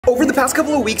Over the past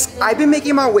couple of weeks, I've been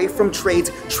making my way from trades,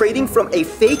 trading from a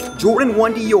fake Jordan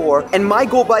 1 Dior, and my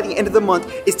goal by the end of the month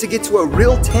is to get to a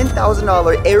real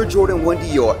 $10,000 Air Jordan 1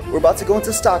 Dior. We're about to go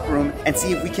into stock room and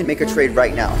see if we can make a trade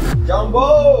right now.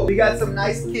 Jumbo! We got some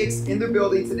nice kicks in the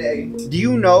building today. Do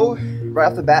you know, right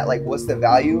off the bat, like what's the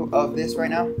value of this right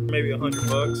now? Maybe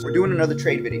 $100. We're doing another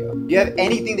trade video. Do you have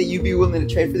anything that you'd be willing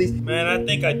to trade for these? Man, I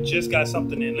think I just got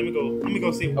something in. Let me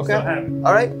go see what's still happening.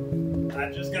 All right. I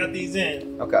just got these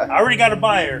in. Okay. I already got a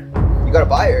buyer. You got a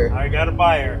buyer? I got a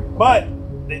buyer. But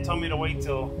they told me to wait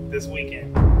till this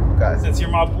weekend. Okay. Since you're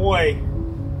my boy,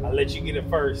 I'll let you get it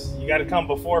first. You gotta come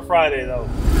before Friday though.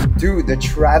 Dude, the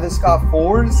Travis Scott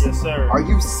 4s? Yes, sir. Are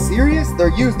you serious?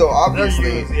 They're used though, obviously.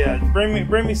 They're used, yeah.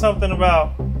 Bring me something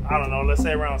about, I don't know, let's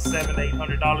say around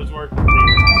 $700-800 worth.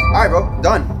 All right, bro,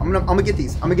 done. I'm gonna get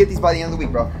these. I'm gonna get these by the end of the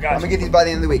week, bro. Gotcha. I'm gonna get these by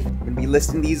the end of the week. I'm gonna be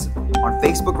listing these on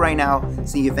Facebook right now,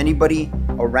 see if anybody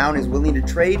around is willing to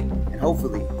trade, and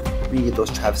hopefully we can get those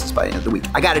Travises by the end of the week.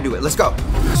 I gotta do it, let's go.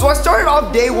 So I started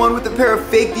off day one with a pair of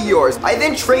fake Dior's. I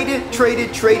then traded,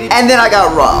 and then I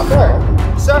got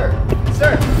robbed. Sir.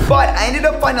 But I ended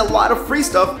up finding a lot of free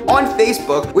stuff on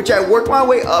Facebook, which I worked my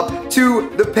way up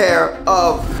to the pair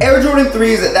of Air Jordan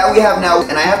 3s that we have now,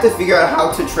 and I have to figure out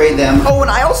how to trade them. Oh, and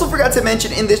I also forgot to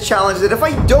mention in this challenge that if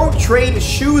I don't trade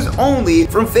shoes only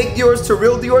from fake Dior's to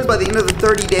real Dior's by the end of the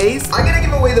 30 days, I'm gonna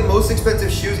give away the most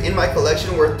expensive shoes in my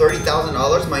collection worth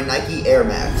 $30,000, my Nike Air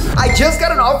Max. I just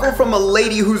got an offer from a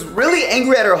lady who's really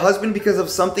angry at her husband because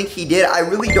of something he did. I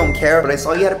really don't care, but I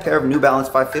saw he had a pair of New Balance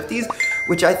 550s,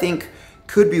 which I think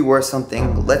could be worth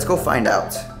something. Let's go find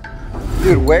out.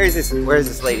 Dude, where is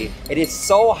this lady? It is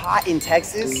so hot in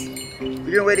Texas. We've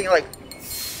been waiting like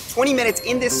 20 minutes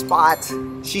in this spot.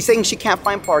 She's saying she can't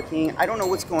find parking. I don't know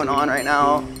what's going on right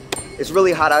now. It's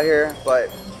really hot out here, but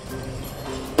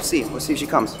we'll see if she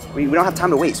comes. We don't have time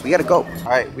to waste, we gotta go. All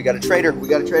right, we got a trader,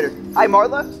 Hi,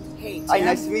 Marla. Hey, Tim. Hi,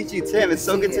 nice to meet you, Tim. It's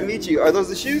so good to meet you. Are those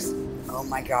the shoes? Oh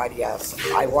my God, yes.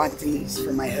 I want these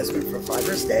for my husband for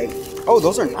Father's Day. Oh,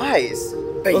 those are nice.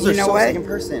 But those you are know so what? sick in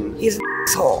person. He's an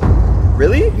asshole.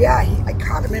 Really? Yeah, I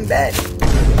caught him in bed.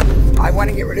 I want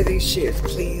to get rid of these shoes.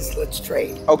 Please, let's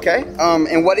trade. Okay.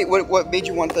 And what made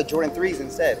you want the Jordan 3s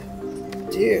instead?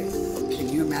 Dude, can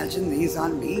you imagine these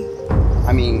on me?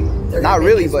 I mean, They're not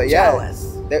really, but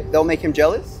jealous. Yeah. They'll make him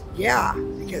jealous? Yeah,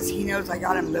 because he knows I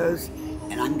got him those,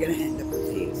 and I'm gonna end up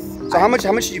with these. So how much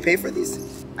did you pay for these?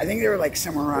 I think they were like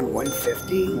somewhere around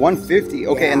 $150. $150.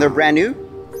 Okay, Yeah. and they're brand new?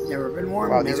 Never been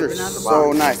worn. Wow, these are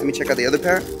so nice. Let me check out the other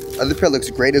pair. The other pair looks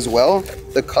great as well.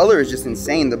 The color is just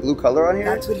insane. The blue color on here.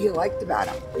 That's what he liked about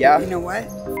him. Yeah. You know what?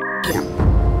 Him.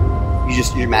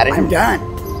 You're mad at him? I'm done.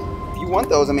 If you want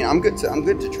those, I mean, I'm good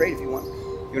to trade if you want.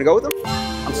 You wanna go with them?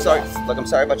 I'm sorry. Look, I'm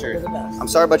sorry about your. You're the best. I'm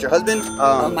sorry about your husband.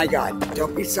 Oh my God!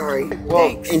 Don't be sorry. Well,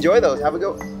 Thanks. enjoy those. Have a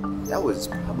go. That was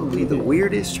probably the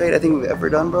weirdest trade I think we've ever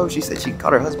done, bro. She said she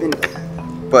caught her husband,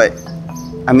 but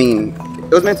I mean,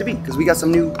 it was meant to be because we got some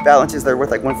new Balances that are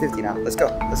worth like $150 now. Let's go.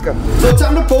 So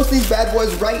time to post these bad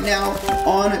boys right now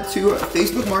onto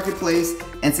Facebook Marketplace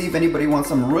and see if anybody wants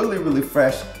some really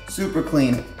fresh, super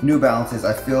clean New Balances.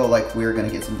 I feel like we're gonna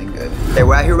get something good. Okay,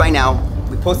 we're out here right now.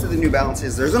 We posted the New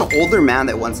Balances. There's an older man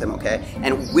that wants them, okay?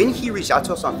 And when he reached out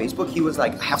to us on Facebook, he was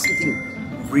like, I have something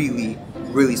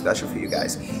really special for you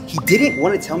guys. He didn't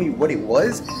want to tell me what it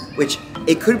was, which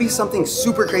it could be something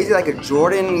super crazy like a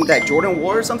Jordan that Jordan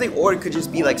wore or something, or it could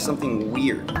just be like something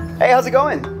weird. Hey, how's it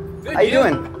going? Good, how you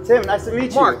doing? Tim, nice to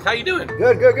meet you. Mark, how you doing?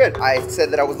 Good. I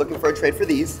said that I was looking for a trade for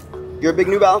these. You're a big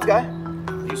New Balance guy?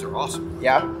 These are awesome.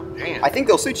 Yeah? Damn. I think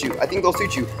they'll suit you.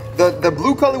 The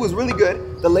blue color was really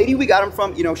good. The lady we got them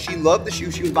from, you know, she loved the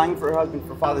shoe. She was buying for her husband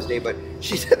for Father's Day, but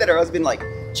she said that her husband like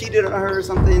cheated on her or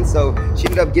something, so she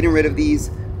ended up getting rid of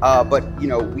these. But you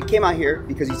know, we came out here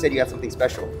because you said you had something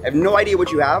special. I have no idea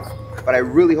what you have, but I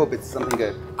really hope it's something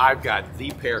good. I've got the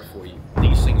pair for you.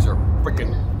 These things are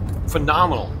freaking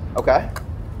phenomenal. Okay.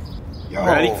 Yo.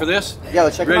 Ready for this? Yeah,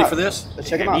 let's check them out. Ready for this? Let's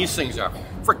check them out. These things are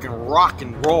freaking rock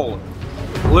and roll.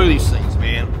 Look at these things,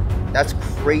 man. That's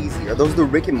crazy. Are those the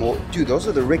Rick and Morty? Dude, those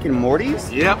are the Rick and Mortys?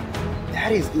 Yep.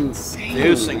 That is insane.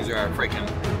 Those things are freaking.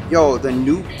 Yo, they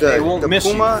won't miss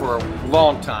Puma, you for a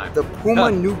long time. The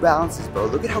Puma New Balances, bro.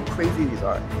 Look at how crazy these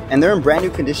are. And they're in brand new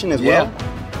condition as well.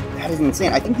 That is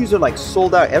insane. I think these are like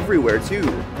sold out everywhere too.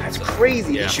 That's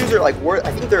crazy. Yeah. These shoes are like worth,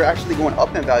 I think they're actually going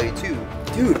up in value too.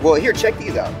 Dude, well here, check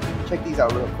these out. Check these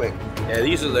out real quick. Yeah,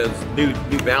 these are those New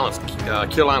Balance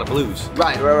Carolina Blues.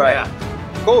 Right. Yeah.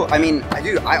 Cool. I mean,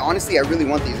 I honestly, I really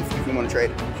want these if you want to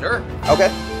trade. Sure. Okay.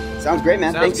 Sounds great,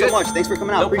 man. Sounds Thanks so good. much. Thanks for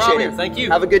coming out. No Appreciate problem. it. Thank you.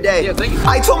 Have a good day. Yeah, thank you.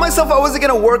 I told myself I wasn't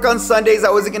gonna work on Sundays. I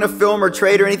wasn't gonna film or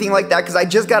trade or anything like that because I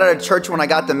just got out of church when I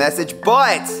got the message.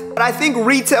 But I think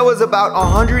retail was about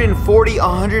 $140,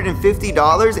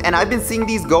 $150, and I've been seeing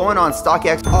these going on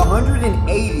StockX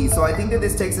 180. So I think that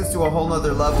this takes us to a whole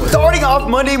nother level. Starting off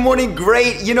Monday morning,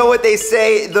 great. You know what they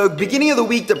say, the beginning of the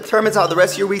week determines how the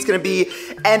rest of your week's gonna be.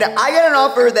 And I got an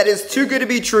offer that is too good to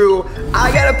be true.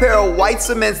 I got a pair of white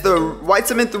cements, the white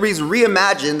cement 3s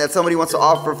reimagined that somebody wants to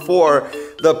offer for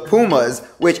the Pumas,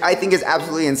 which I think is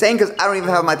absolutely insane because I don't even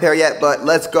have my pair yet, but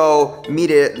let's go meet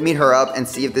her up and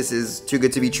see if this is too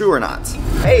good to be true or not.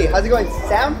 Hey, how's it going,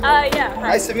 Sam? Yeah. Hi.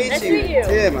 Nice to meet you. Nice to meet you.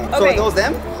 Tim. Okay. So are those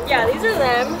them? Yeah, these are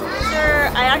them. These are,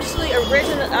 I actually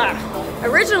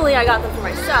originally I got them for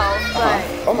myself,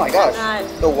 but Oh my gosh,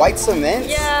 the white cements?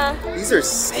 Yeah. These are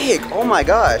sick, oh my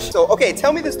gosh. So, okay,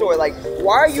 tell me the story, like,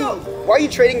 why are you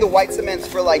trading the white cements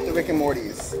for like the Rick and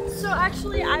Morty's? So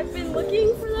actually, I've been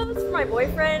looking for those for my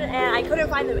boyfriend, and I couldn't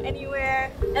find them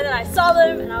anywhere. And then I saw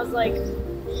them, and I was like,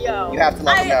 yo. You have to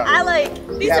lock them down. I like,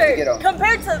 these are,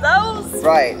 compared to those.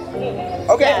 Right.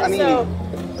 Okay, Yeah, I mean, so,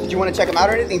 did you want to check them out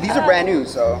or anything? These are brand new,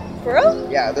 so. for real?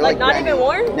 Yeah, they're Like not brand even new.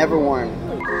 worn? Never worn.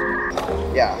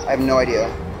 Yeah, I have no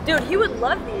idea. Dude, he would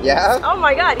love these. Yeah? Oh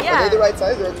my god, yeah. Are they the right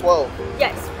size? They're a 12.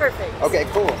 Yes, perfect. Okay,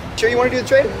 cool. Sure you want to do the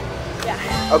trade?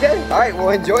 Yeah. Okay, all right, well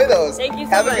enjoy those. Thank you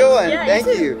so Have much. a good one. Yeah, Thank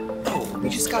you too. you. Oh, we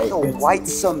just got the white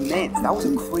cement. That was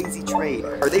a crazy trade.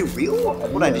 Are they real?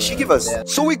 Hold on, did she give us?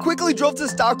 So we quickly drove to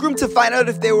stockroom to find out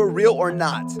if they were real or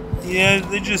not. Yeah,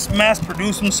 they just mass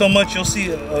produce them so much you'll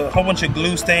see a whole bunch of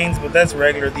glue stains, but that's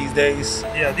regular these days.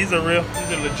 Yeah, these are real.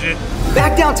 These are legit.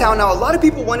 Back downtown now, a lot of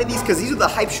people wanted these because these are the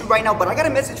hype shoe right now, but I got a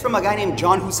message from a guy named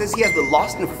John who says he has the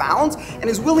lost and founds and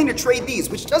is willing to trade these,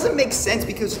 which doesn't make sense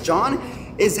because John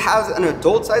has an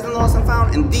adult size in the lost and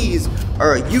found, and these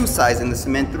are a U size in the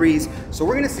cement 3s. So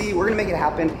we're gonna see, we're gonna make it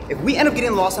happen. If we end up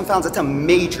getting lost and founds, that's a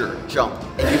major jump.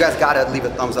 And you guys gotta leave a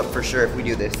thumbs up for sure if we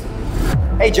do this.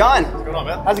 Hey John. What's going on,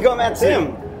 man? How's it going, man?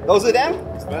 Tim. Those are them?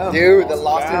 Dude, the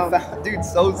lost and found. Dude,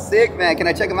 so sick, man. Can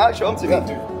I check them out? Show them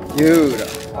to me. Dude,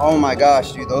 oh my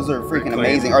gosh, dude, those are freaking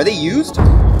amazing. Are they used?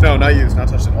 No, not used, not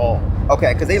touched at all.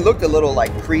 Okay, because they looked a little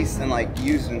like creased and like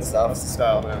used and stuff. That's the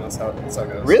style, man. That's how it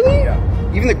goes. Really?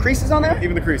 Yeah. Even the creases on there?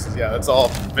 Even the creases, yeah. It's all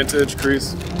vintage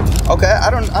crease. Okay, I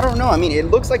don't know. I mean, it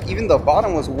looks like even the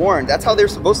bottom was worn. That's how they're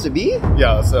supposed to be?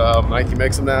 Yeah, so Nike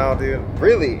makes them now, dude.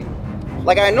 Really?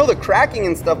 Like, I know the cracking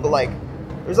and stuff, but like,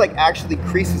 there's like actually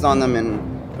creases on them and...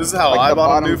 This is how like I the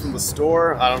bought them new bottoms. from the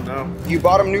store. I don't know. You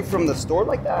bought them new from the store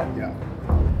like that? Yeah.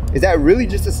 Is that really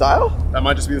just a style? That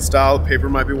might just be the style. The paper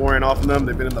might be wearing off of them.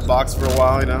 They've been in the box for a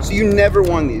while, you know? So you never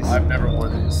worn these? I've never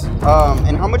worn these.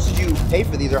 And how much did you pay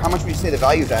for these, or how much would you say the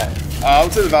value's at? I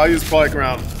would say the value is probably like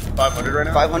around 500 right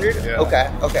now. 500? Yeah.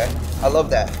 Okay. I love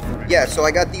that. Yeah, so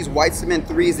I got these white cement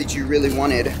 3s that you really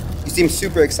wanted. You seem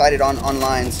super excited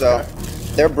online, so Okay.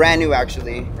 they're brand new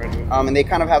actually. Brand new. And they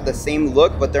kind of have the same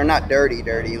look, but they're not dirty.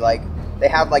 Like, they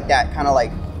have like that kind of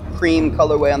like cream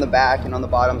colorway on the back and on the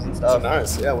bottoms and Oh, stuff.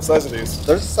 nice. Yeah, what size are these?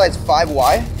 There's a size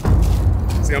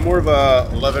 5Y. See, I'm more of a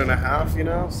 11 and a half, you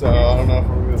know? So I don't know if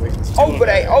we're gonna make this Oh,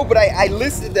 but I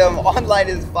listed them online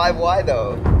as 5Y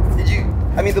though. Did you?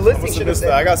 I mean, the listing should have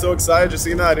said. I got so excited just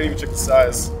seeing that, I didn't even check the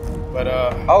size. But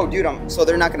Oh, dude, so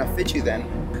they're not gonna fit you then.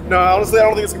 no, honestly, I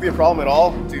don't think it's gonna be a problem at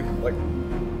all. Dude, like,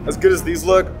 as good as these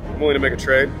look, I'm willing to make a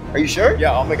trade. Are you sure?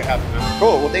 Yeah, I'll make it happen, man.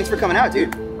 Cool. Well, thanks for coming out,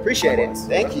 dude. Appreciate it.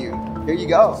 Thank you. Here you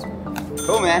go.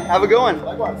 Cool, man. Have a good one.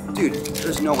 Likewise. Dude,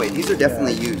 there's no way. These are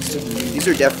definitely used. These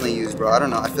are definitely used, bro. I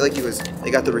don't know. I feel like they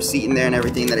got the receipt in there and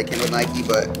everything that it came with Nike,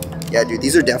 but yeah, dude,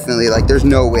 these are definitely like, there's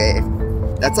no way.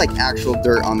 That's like actual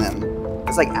dirt on them.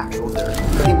 It's like actual dirt.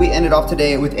 I think we ended off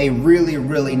today with a really,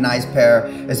 really nice pair,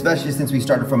 especially since we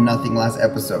started from nothing last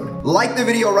episode. Like the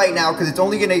video right now, because it's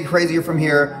only gonna get crazier from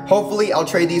here. Hopefully, I'll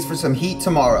trade these for some heat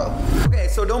tomorrow. Okay,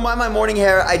 so don't mind my morning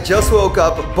hair. I just woke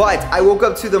up, but I woke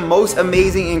up to the most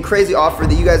amazing and crazy offer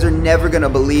that you guys are never gonna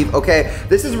believe, okay?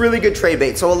 This is really good trade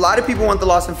bait. So a lot of people want the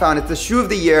lost and found. It's the shoe of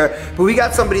the year, but we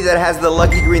got somebody that has the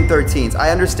Lucky Green 13s.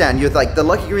 I understand, you're like, the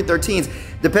Lucky Green 13s,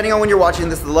 depending on when you're watching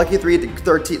this, the Lucky 3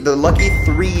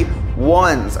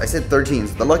 1s, I said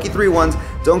 13s, the Lucky 3 1s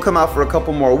don't come out for a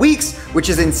couple more weeks, which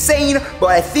is insane, but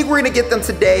I think we're gonna get them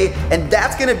today, and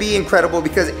that's gonna be incredible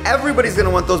because everybody's gonna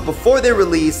want those before they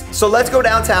release. So let's go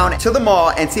downtown to the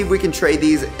mall and see if we can trade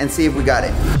these and see if we got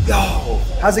it. Yo,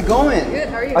 how's it going? Good,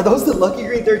 how are you? Are those the Lucky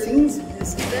Green 13s? This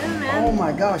is them, man. Oh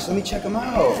my gosh, let me check them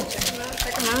out.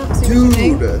 Check them out. See what you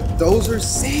think. Dude, those are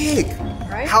sick.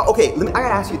 Right? Okay, I gotta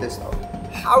ask you this though.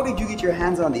 How did you get your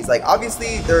hands on these? Like,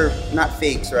 obviously they're not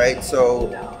fakes, right? So,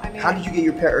 No, I mean, How did you get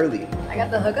your pair early? I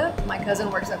got the hookup. My cousin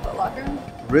works at Foot Locker,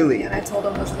 Really? and I told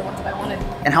him those are the ones that I wanted.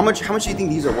 And how much do you think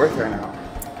these are worth right now?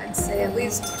 I'd say at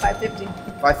least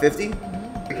 $550.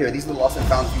 $550? Okay, these are the lost and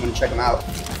found if you want to check them out.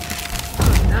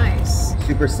 Oh, nice.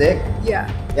 Super sick.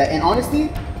 Yeah. Yeah, and honestly,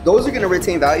 those are gonna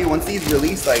retain value once these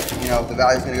release. Like, you know, the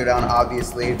value's gonna go down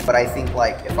obviously, but I think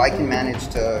like if I can manage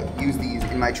to use these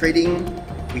in my trading,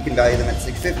 we can value them at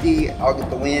 $650. I'll get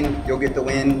the win, you'll get the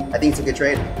win. I think it's a good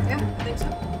trade. Yeah, I think so.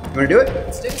 You wanna do it?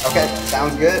 Let's do it. Okay,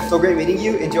 sounds good. So great meeting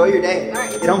you. Enjoy your day. All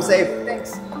right. Get home safe.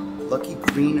 Thanks. Lucky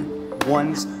green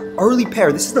 1's early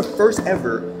pair. This is the first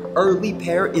ever early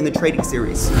pair in the trading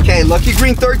series. Okay, lucky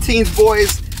green 13s,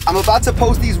 boys. I'm about to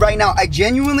post these right now. I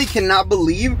genuinely cannot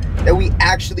believe that we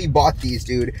actually bought these,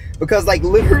 dude. Because like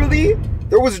literally,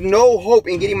 there was no hope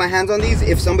in getting my hands on these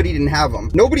if somebody didn't have them.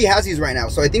 Nobody has these right now.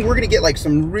 So I think we're gonna get like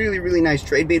some really, really nice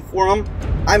trade bait for them.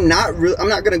 I'm not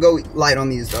gonna go light on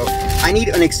these though. I need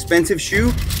an expensive shoe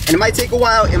and it might take a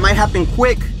while. It might happen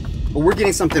quick, but we're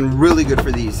getting something really good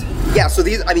for these. Yeah, so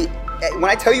these, I mean, when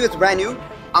I tell you it's brand new,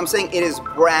 I'm saying it is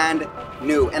brand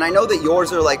new. And I know that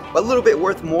yours are like a little bit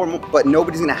worth more, but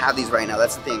nobody's gonna have these right now.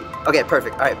 That's the thing. Okay,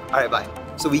 perfect. All right, bye.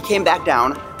 So we came back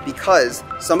down because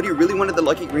somebody really wanted the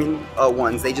lucky green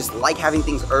ones. They just like having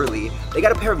things early. They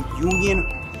got a pair of Union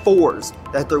 4s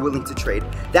that they're willing to trade.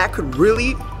 That could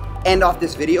really end off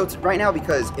this video right now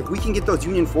because if we can get those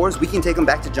Union 4s, we can take them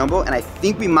back to Jumbo, and I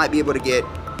think we might be able to get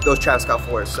those Travis Scott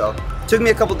 4s. So it took me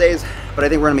a couple days, but I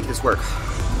think we're gonna make this work.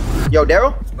 Yo,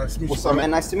 Daryl? Nice to meet you. What's up,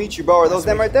 man? Nice to meet you, bro. Are those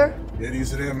them right there? Yeah,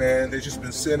 these are them, man. They just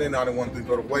been sitting. I didn't want them to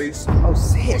go to waste. Oh,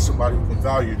 sick. Want somebody who can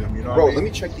value them, you know Bro, what I mean? let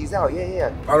me check these out.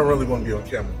 Yeah. I don't really want to be on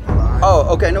camera. Oh,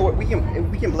 okay. No, we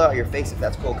can blur out your face if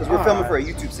that's cool, because we're filming for a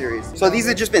YouTube series. So these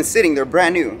have just been sitting. They're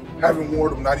brand new. Haven't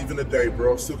worn them, not even a day,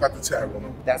 bro. Still got the tag on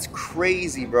them. That's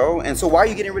crazy, bro. And so why are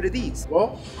you getting rid of these?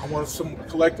 Well, I want some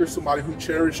collector, somebody who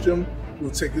cherished them, who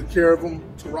will take good care of them,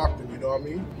 to rock them, you know what I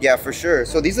mean? Yeah, for sure.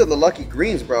 So these are the lucky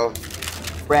greens, bro.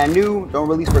 Brand new, don't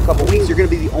release for a couple weeks. You're gonna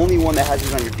be the only one that has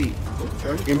these on your feet. Okay.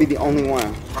 You're gonna be the only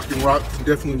one. I can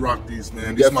definitely rock these,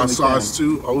 man. These are my size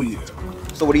too. Oh yeah.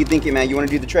 So what are you thinking, man? You wanna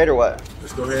do the trade or what?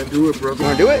 Let's go ahead and do it, brother. You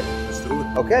wanna do it? Let's do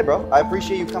it. Okay, bro. I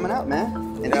appreciate you coming out, man.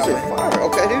 And these are fire.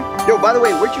 Okay, dude. Yo, by the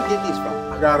way, where'd you get these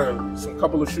from? I got some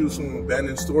couple of shoes from an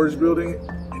abandoned storage building,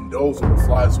 and those are the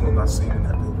flyest ones I've seen in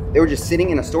that building. They were just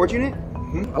sitting in a storage unit?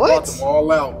 Mm-hmm. What? I bought them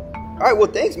all out. All right,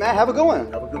 well, thanks, man. Have a good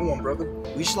one. Have a good one, brother.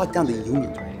 We should lock down the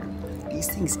unions right here. These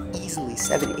things easily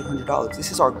 $700, $800.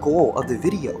 This is our goal of the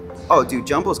video. Oh, dude,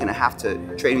 Jumbo's gonna have to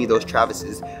trade me those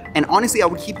Travises. And honestly, I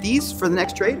would keep these for the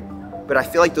next trade, but I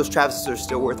feel like those Travises are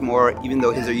still worth more, even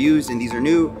though his are used and these are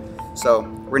new. So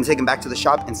we're gonna take him back to the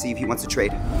shop and see if he wants to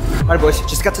trade. All right, boys,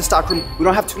 just got to stockroom. We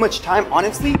don't have too much time,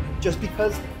 honestly, just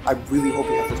because I really hope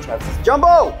he has those Travises.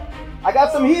 Jumbo, I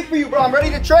got some heat for you, bro. I'm ready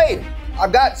to trade.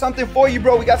 I've got something for you,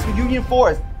 bro. We got some Union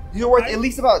 4s. These are worth at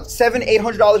least about $700,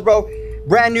 $800, bro.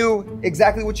 Brand new,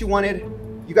 exactly what you wanted.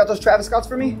 You got those Travis Scotts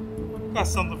for me? Got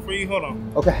something for you. Hold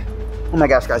on. Okay. Oh my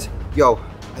gosh, guys. Yo,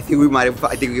 I think we might have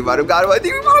got him.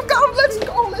 Let's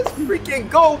go. Let's freaking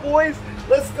go, boys.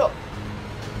 Let's go.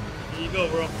 Here you go,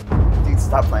 bro. Dude,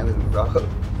 stop playing with me, bro.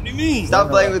 What do you mean? Stop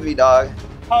playing with me, dog.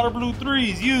 Powder blue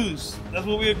 3s used. That's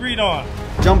what we agreed on.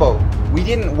 Jumbo, we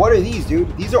didn't. What are these,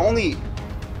 dude? These are only.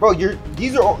 Bro,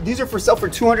 these are for sale for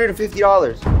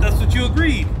 $250. That's what you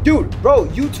agreed. Dude, bro,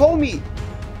 you told me.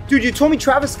 Dude, you told me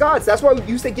Travis Scott's. That's why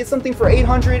you said get something for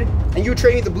 $800 and you were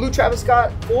trading the blue Travis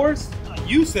Scott 4s?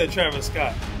 You said Travis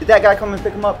Scott. Did that guy come and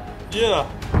pick him up? Yeah.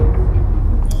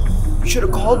 You should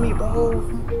have called me, bro.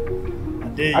 I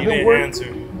did. You didn't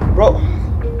answer. Bro.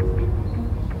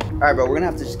 All right, bro, we're gonna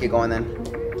have to just get going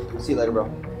then. See you later, bro.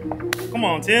 Come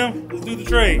on, Tim. Let's do the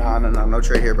trade. Nah, no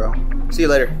trade here, bro. See you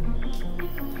later.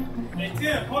 Hey,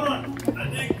 Tim, hold on. I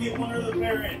did get one other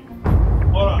pair in.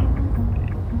 Hold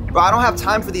on. Bro, I don't have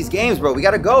time for these games, bro. We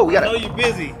gotta go. I know you're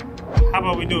busy. How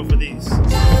about we do it for these?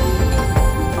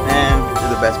 Man, you're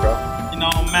the best, bro. You know,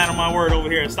 I'm man of my word over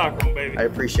here at Stockroom, baby. I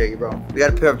appreciate you, bro. We got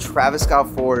a pair of Travis Scott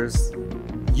 4s,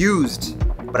 used,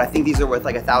 but I think these are worth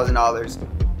like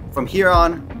 $1,000. From here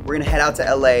on, we're gonna head out to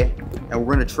LA and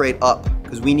we're gonna trade up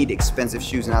because we need expensive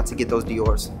shoes now to get those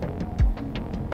Dior's.